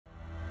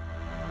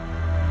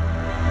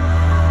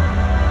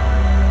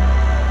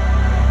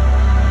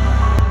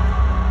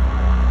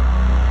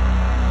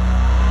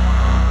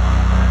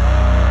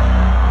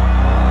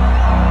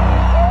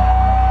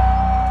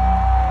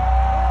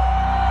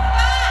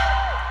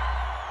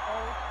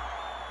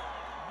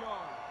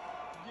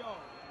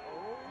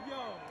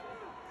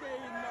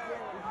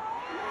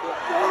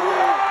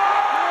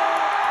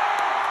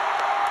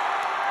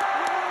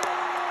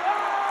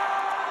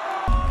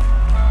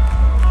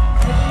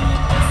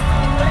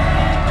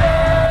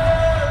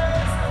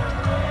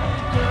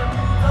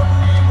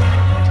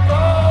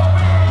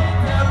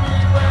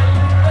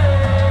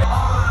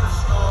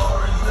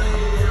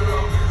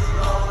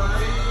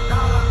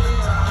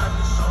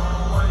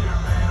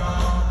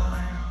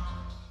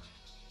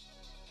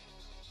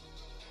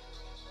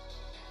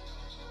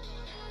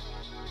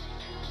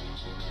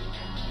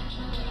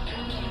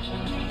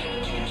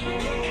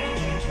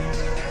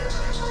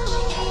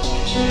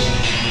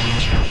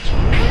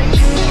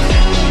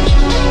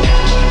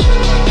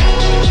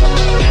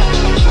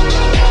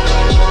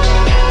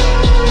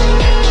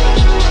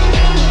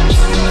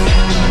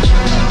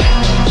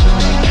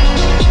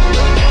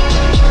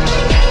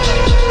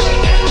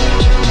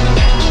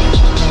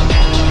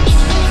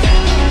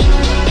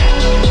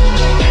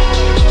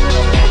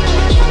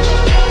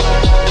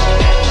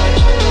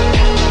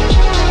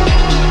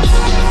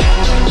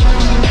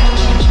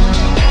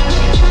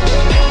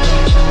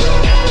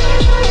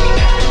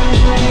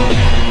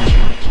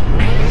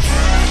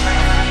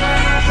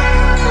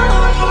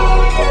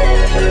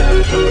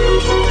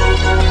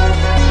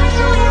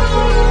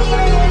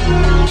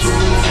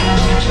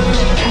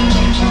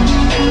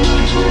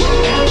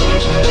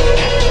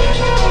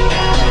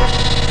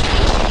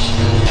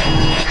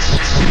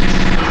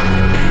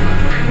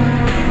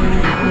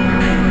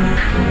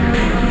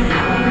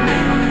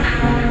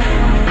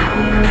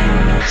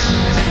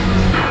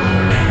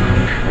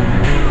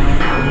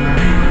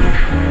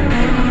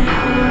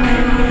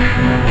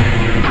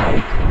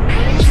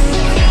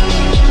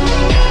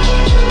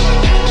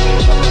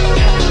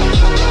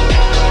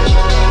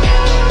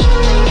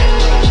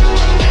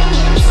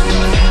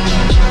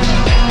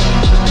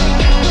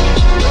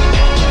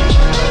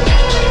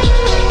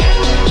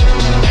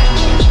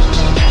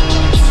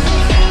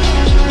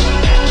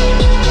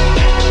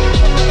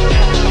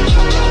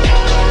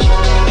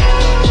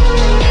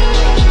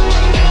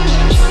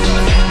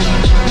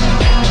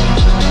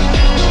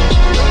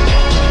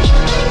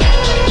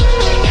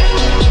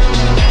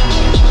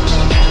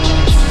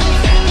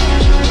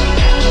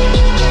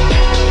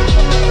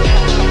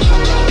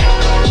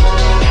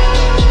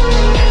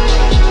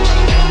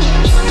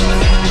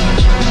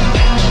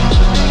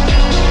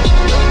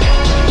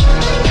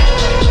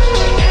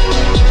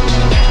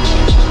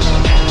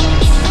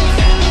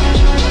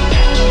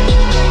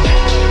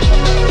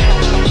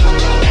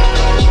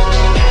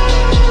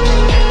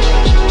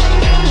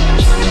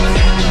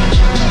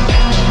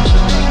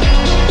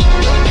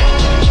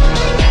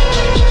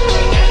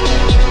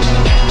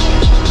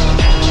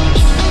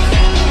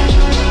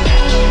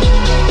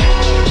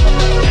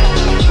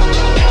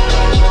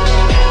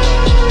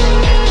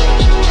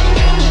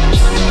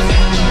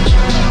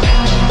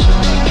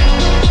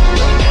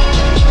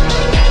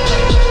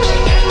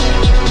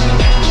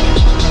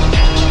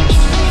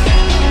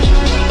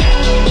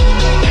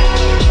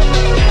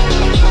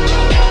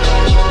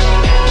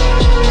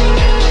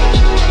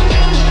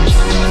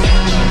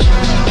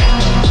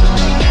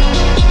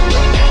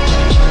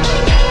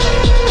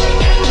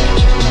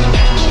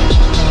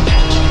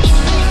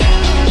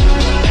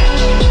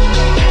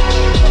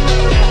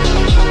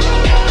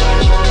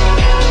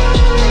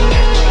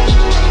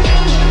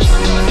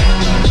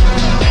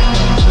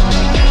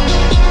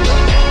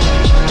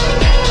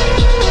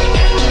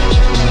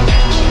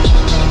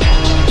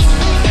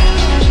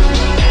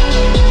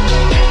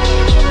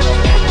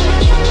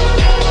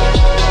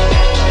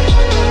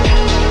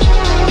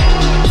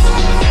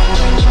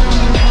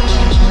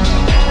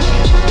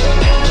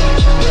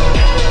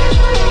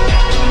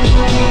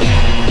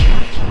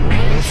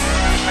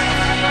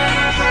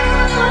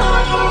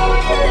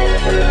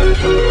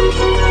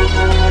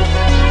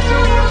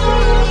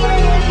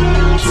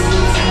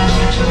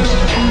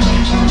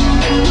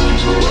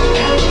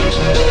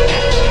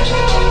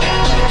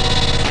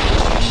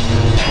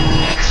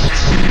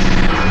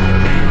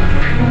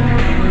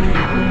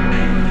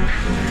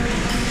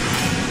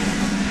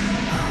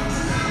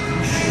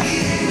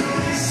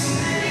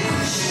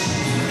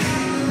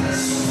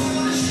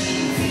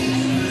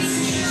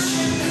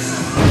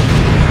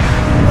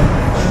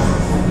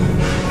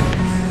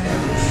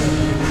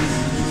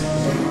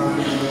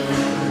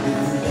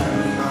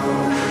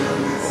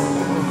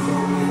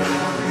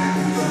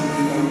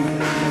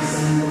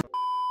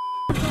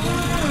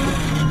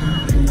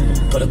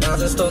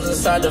stones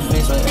inside the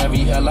face for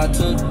every L I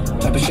took.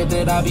 Type of shit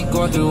that I be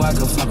going through, I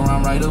could fuck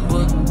around, write a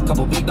book.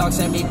 Couple big dogs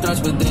sent me threats,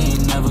 but they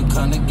ain't never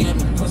come to get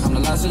me. I'm the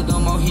last of the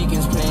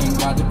Mohicans, praying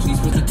God to please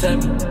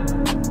protect me.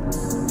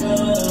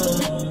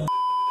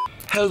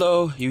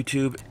 Hello,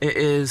 YouTube. It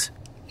is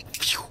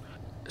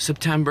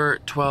September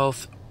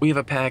 12th. We have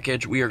a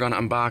package. We are gonna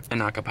unbox an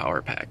Naka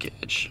Power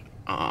package.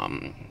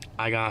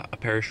 I got a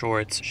pair of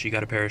shorts. She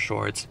got a pair of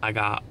shorts. I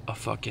got a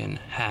fucking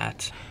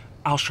hat.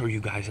 I'll show you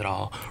guys it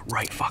all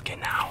right fucking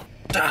now.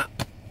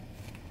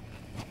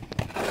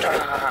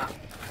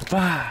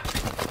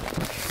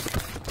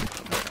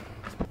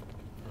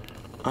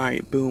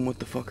 Alright, boom, what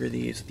the fuck are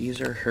these?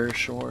 These are her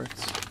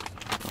shorts.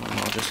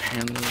 I'll just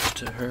hand those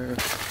to her.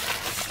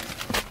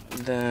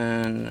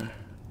 Then,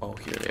 oh,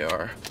 here they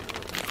are.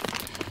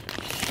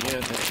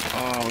 Here they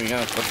are. We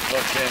got the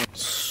fucking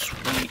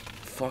sweet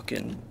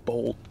fucking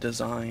bolt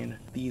design.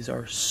 These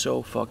are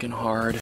so fucking hard.